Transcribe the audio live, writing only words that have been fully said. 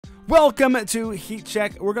Welcome to Heat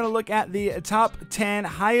Check. We're going to look at the top 10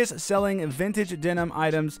 highest selling vintage denim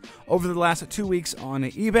items over the last 2 weeks on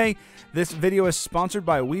eBay. This video is sponsored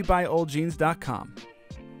by WeBuyOldJeans.com.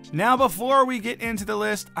 Now, before we get into the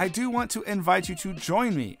list, I do want to invite you to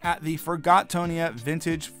join me at the Forgotonia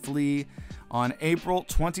Vintage Flea on April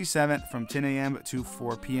 27th from 10 a.m. to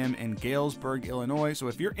 4 p.m. in Galesburg, Illinois. So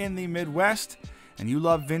if you're in the Midwest and you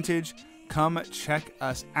love vintage, come check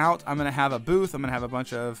us out. I'm going to have a booth. I'm going to have a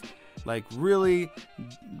bunch of like really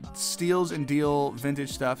steals and deal vintage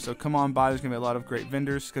stuff. So come on by. There's going to be a lot of great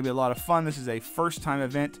vendors. It's going to be a lot of fun. This is a first time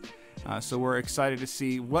event. So we're excited to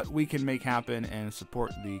see what we can make happen and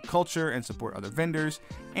support the culture and support other vendors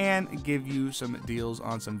and give you some deals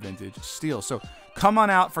on some vintage steals. So come on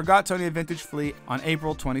out for Forgotonia Vintage Flea on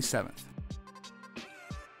April 27th.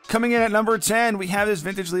 Coming in at number 10, we have this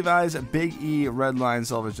vintage Levi's Big E Redline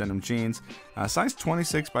Selvage Denim Jeans, size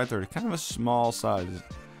 26 by 30, kind of a small size,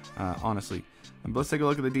 honestly. But let's take a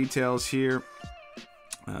look at the details here.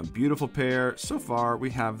 Beautiful pair. So far, we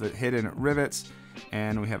have the hidden rivets,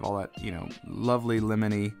 and we have all that, you know, lovely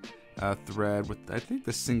lemony thread with, I think,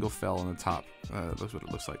 the single fell on the top. That's what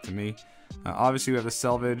it looks like to me. Obviously, we have the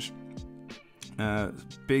selvage.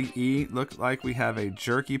 Big E, look like we have a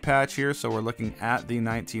jerky patch here, so we're looking at the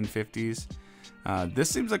 1950s. This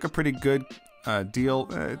seems like a pretty good deal.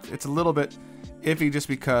 It's a little bit iffy just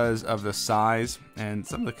because of the size, and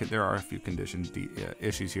there are a few condition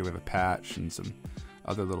issues here with a patch and some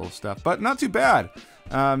other little stuff, but not too bad.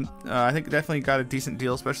 I think definitely got a decent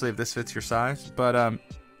deal, especially if this fits your size. But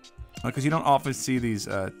because you don't often see these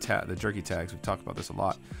the jerky tags. We've talked about this a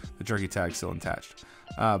lot. The jerky tag still attached,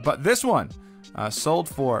 but this one. Sold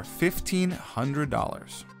for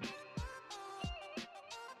 $1,500.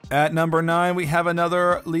 At number 9, we have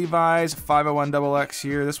another Levi's 501XX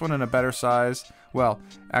here. This one in a better size. Well,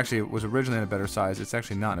 actually, it was originally in a better size. It's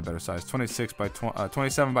actually not in a better size. 27 by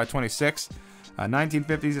 26.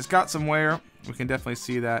 1950s. It's got some wear. We can definitely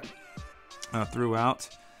see that throughout.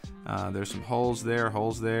 There's some holes there.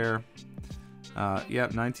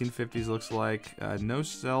 Yep, 1950s looks like. No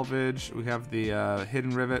selvage. We have the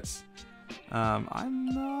hidden rivets.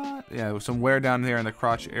 With some wear down here in the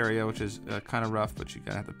crotch area, which is kind of rough, but you're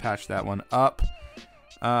gonna have to patch that one up.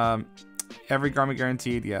 Every garment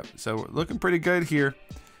guaranteed. Yep. So we're looking pretty good here.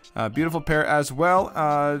 Beautiful pair as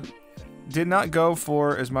well. Did not go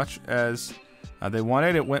for as much as they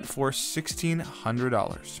wanted. It went for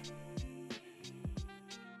 $1,600.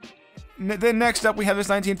 Then next up, we have this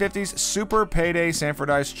 1950s Super Payday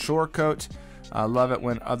Sanfordized Chore Coat. I love it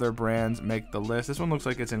when other brands make the list. This one looks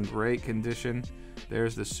like it's in great condition.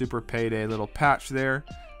 There's the Super Payday little patch there.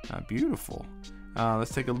 Beautiful.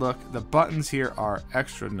 Let's take a look. The buttons here are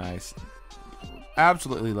extra nice.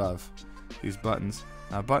 Absolutely love these buttons.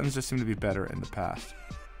 Buttons just seem to be better in the past.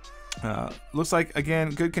 Looks like,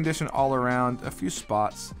 again, good condition all around. A few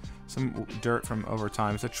spots. Some dirt from over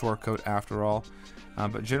time. It's a chore coat after all.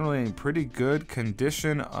 But generally in pretty good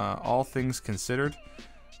condition, all things considered.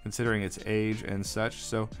 Considering its age and such.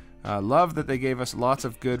 So love that they gave us lots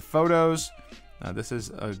of good photos. This is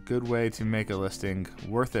a good way to make a listing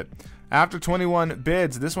worth it. After 21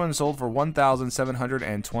 bids, this one sold for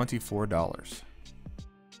 $1,724.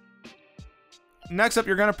 Next up,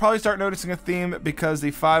 you're going to probably start noticing a theme because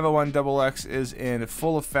the 501XX is in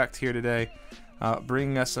full effect here today,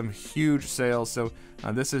 bringing us some huge sales. So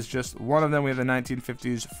this is just one of them. We have the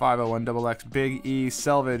 1950s 501XX Big E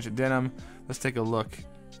Selvage Denim. Let's take a look.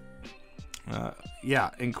 Yeah,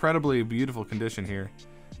 incredibly beautiful condition here.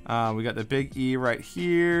 We got the Big E right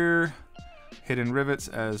here, hidden rivets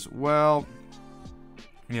as well.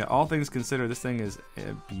 Yeah, all things considered, this thing is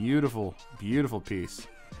a beautiful, beautiful piece.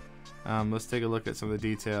 Let's take a look at some of the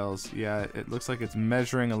details. Yeah, it looks like it's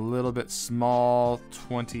measuring a little bit small,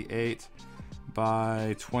 28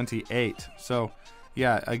 by 28. So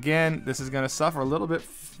yeah, again, this is going to suffer a little bit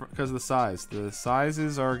because of the size. The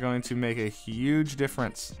sizes are going to make a huge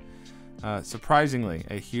difference. Surprisingly,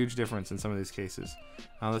 a huge difference in some of these cases.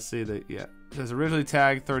 Let's see that. Yeah, it says originally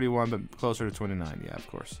tagged 31, but closer to 29. Yeah, of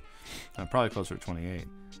course, probably closer to 28.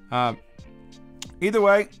 Either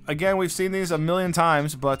way, again, we've seen these a million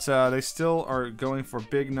times, but they still are going for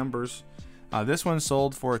big numbers. This one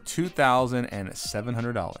sold for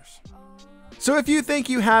 $2,700. So if you think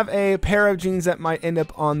you have a pair of jeans that might end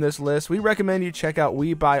up on this list, we recommend you check out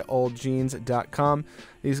WeBuyOldJeans.com.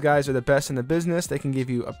 These guys are the best in the business. They can give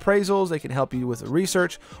you appraisals, they can help you with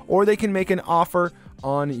research, or they can make an offer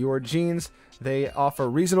on your jeans. They offer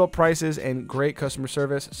reasonable prices and great customer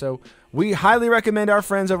service. So we highly recommend our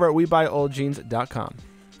friends over at WeBuyOldJeans.com.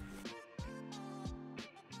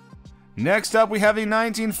 Next up, we have the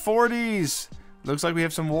 1940s Looks like we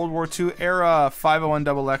have some World War II era 501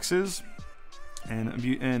 XXs and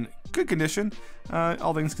in good condition,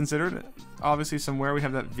 all things considered. Obviously some wear. We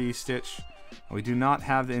have that V stitch. We do not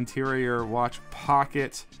have the interior watch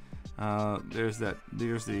pocket. There's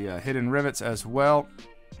the hidden rivets as well.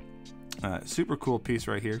 Super cool piece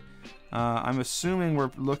right here. I'm assuming we're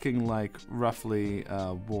looking like roughly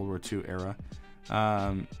World War II era,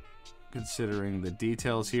 considering the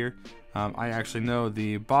details here. I actually know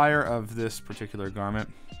the buyer of this particular garment.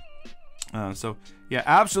 So yeah,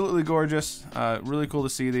 absolutely gorgeous. Really cool to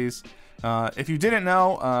see these. If you didn't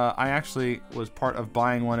know, I actually was part of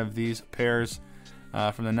buying one of these pairs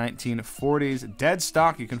from the 1940s. Dead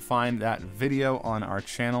stock. You can find that video on our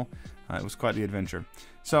channel. It was quite the adventure.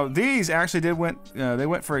 So these actually they went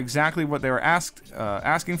for exactly what they were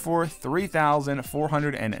asking for,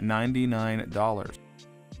 $3,499.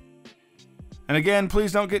 And again,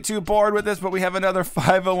 please don't get too bored with this, but we have another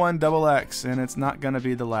 501 XX, and it's not going to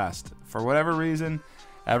be the last. For whatever reason,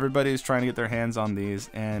 everybody is trying to get their hands on these,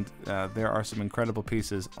 and there are some incredible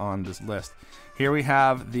pieces on this list. Here we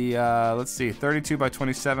have the, let's see, 32 by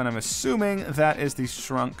 27. I'm assuming that is the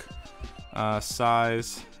shrunk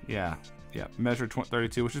size. Yeah, measure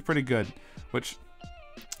 32, which is pretty good, which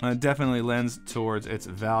definitely lends towards its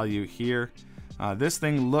value here. This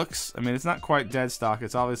thing looks, I mean, it's not quite dead stock.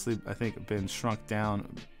 It's obviously, I think, been shrunk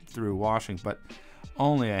down through washing, but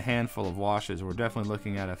only a handful of washes. We're definitely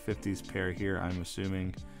looking at a 50s pair here, I'm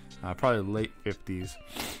assuming. Probably late 50s,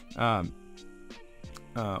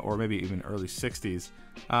 or maybe even early 60s.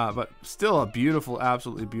 But still a beautiful,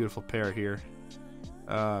 absolutely beautiful pair here.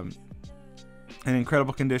 In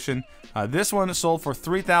incredible condition. This one sold for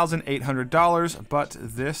 $3,800, but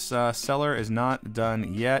this seller is not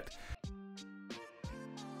done yet.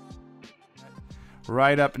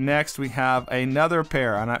 Right up next, we have another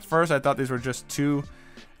pair, and at first I thought these were just two.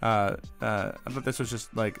 I thought this was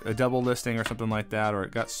just like a double listing or something like that, or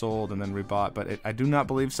it got sold and then rebought, but I do not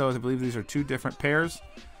believe so. I believe these are two different pairs,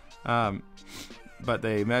 but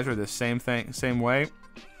they measure the same way.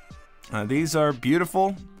 These are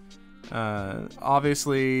beautiful.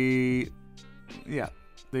 Obviously, yeah,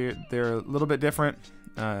 they're a little bit different,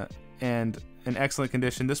 and in excellent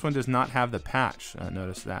condition. This one does not have the patch.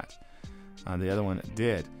 Notice that. The other one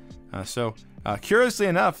did. So curiously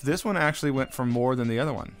enough, this one actually went for more than the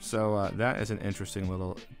other one. So that is an interesting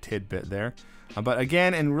little tidbit there. But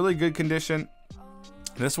again, in really good condition.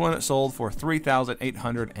 This one sold for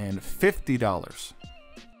 $3,850.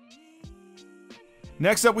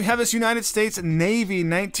 Next up, we have this United States Navy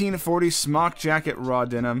 1940 smock jacket raw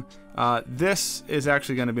denim. This is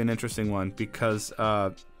actually going to be an interesting one because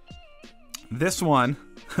this one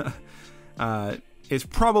is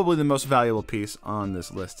probably the most valuable piece on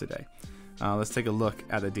this list today. Let's take a look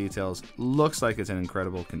at the details. Looks like it's in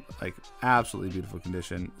incredible, like absolutely beautiful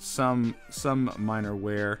condition. Some minor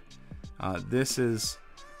wear. This is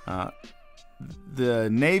the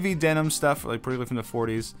Navy denim stuff, like particularly from the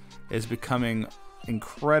 40s, is becoming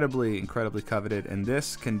incredibly coveted, and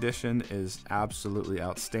this condition is absolutely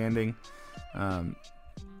outstanding.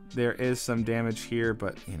 There is some damage here,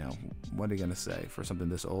 but you know, what are you gonna say for something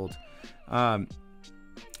this old?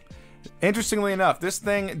 Interestingly enough, this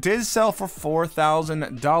thing did sell for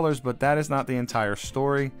 $4,000, but that is not the entire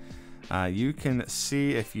story. You can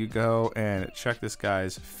see if you go and check this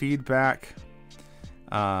guy's feedback.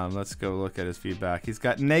 Let's go look at his feedback. He's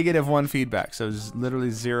got -1 feedback, so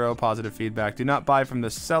literally 0 positive feedback. Do not buy from the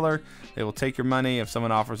seller. They will take your money. If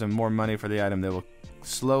someone offers them more money for the item, they will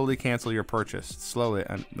slowly cancel your purchase. Slowly,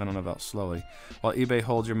 I don't know about slowly. While eBay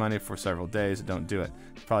holds your money for several days, don't do it.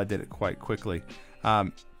 Probably did it quite quickly.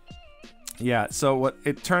 Yeah, so what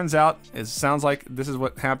it turns out is, sounds like this is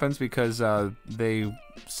what happens because they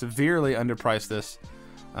severely underpriced this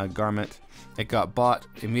garment. It got bought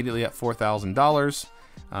immediately at $4,000.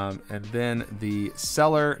 And then the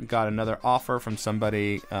seller got another offer from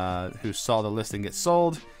somebody who saw the listing get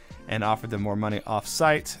sold and offered them more money off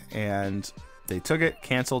site, and they took it,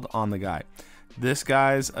 canceled on the guy. This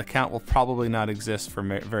guy's account will probably not exist for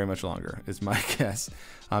very much longer, is my guess.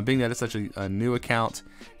 Being that it's such a new account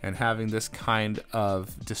and having this kind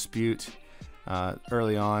of dispute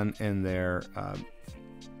early on in the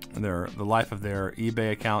life of their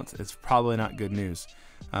eBay account, it's probably not good news.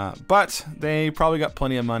 But they probably got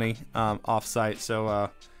plenty of money off-site, so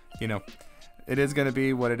you know, it is going to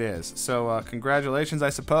be what it is. So congratulations,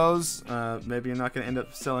 I suppose. Maybe you're not going to end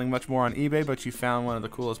up selling much more on eBay, but you found one of the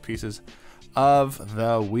coolest pieces of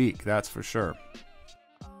the week, that's for sure.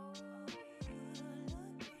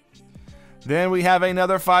 Then we have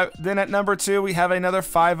another Then at number 2, we have another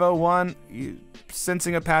 501.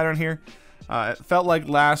 Sensing a pattern here. It felt like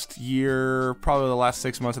last year, probably the last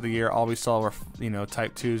 6 months of the year, all we saw were,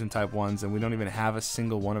 Type 2s and Type 1s, and we don't even have a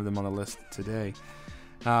single one of them on the list today.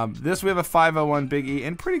 This we have a 501 Big E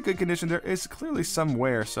in pretty good condition. There is clearly some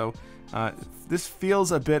wear, so this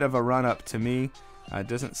feels a bit of a run-up to me. It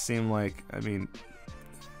doesn't seem like,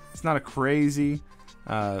 it's not a crazy,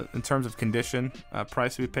 in terms of condition,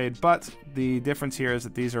 price to be paid, but the difference here is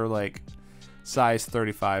that these are like size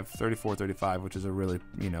 34, 35, which is a really,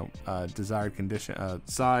 desired condition,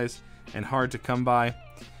 size, and hard to come by.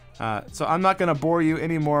 So I'm not going to bore you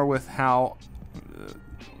anymore with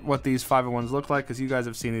what these 501s look like, because you guys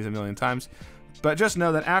have seen these a million times. But just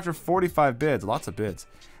know that after 45 bids, lots of bids,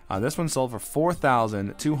 this one sold for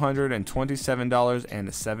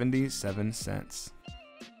 $4,227.77.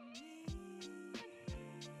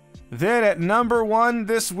 Then at number 1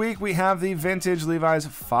 this week, we have the vintage Levi's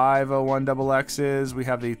 501 XXs. We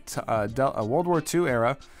have the World War II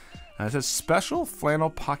era. It says special flannel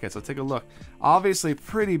pockets. Let's take a look. Obviously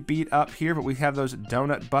pretty beat up here, but we have those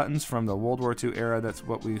donut buttons from the World War II era. That's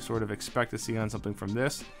what we sort of expect to see on something from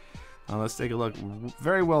this. Let's take a look.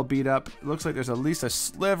 Very well beat up. It looks like there's at least a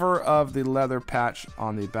sliver of the leather patch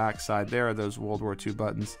on the back side. There are those World War II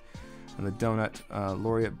buttons. And the donut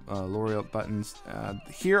laureate buttons.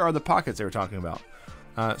 Here are the pockets they were talking about.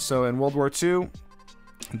 So in World War II,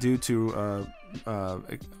 due to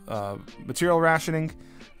material rationing,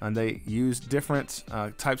 and they used different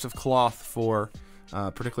types of cloth for,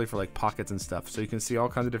 particularly for like pockets and stuff. So you can see all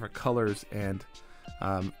kinds of different colors and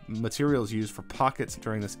materials used for pockets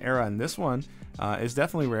during this era. And this one is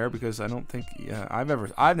definitely rare, because I don't think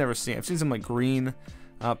I've seen some like green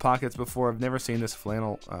pockets before. I've never seen this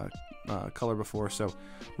flannel color before, so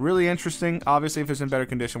really interesting. Obviously, if it's in better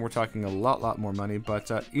condition, we're talking a lot more money, but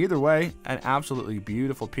either way, an absolutely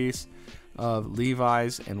beautiful piece of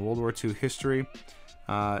Levi's and World War II history.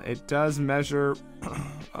 It does measure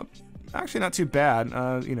actually not too bad,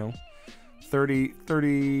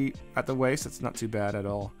 30 at the waist. It's not too bad at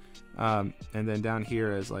all. And then down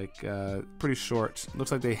here is like pretty short.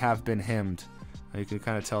 Looks like they have been hemmed. You can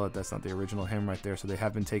kind of tell that that's not the original hem right there, so they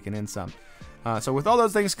have been taken in some. So with all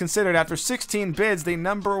those things considered, after 16 bids, the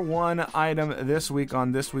number 1 item this week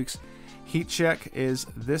on this week's Heat Check is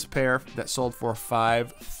this pair that sold for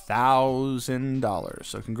 $5,000.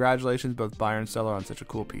 So congratulations, both buyer and seller, on such a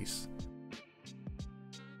cool piece.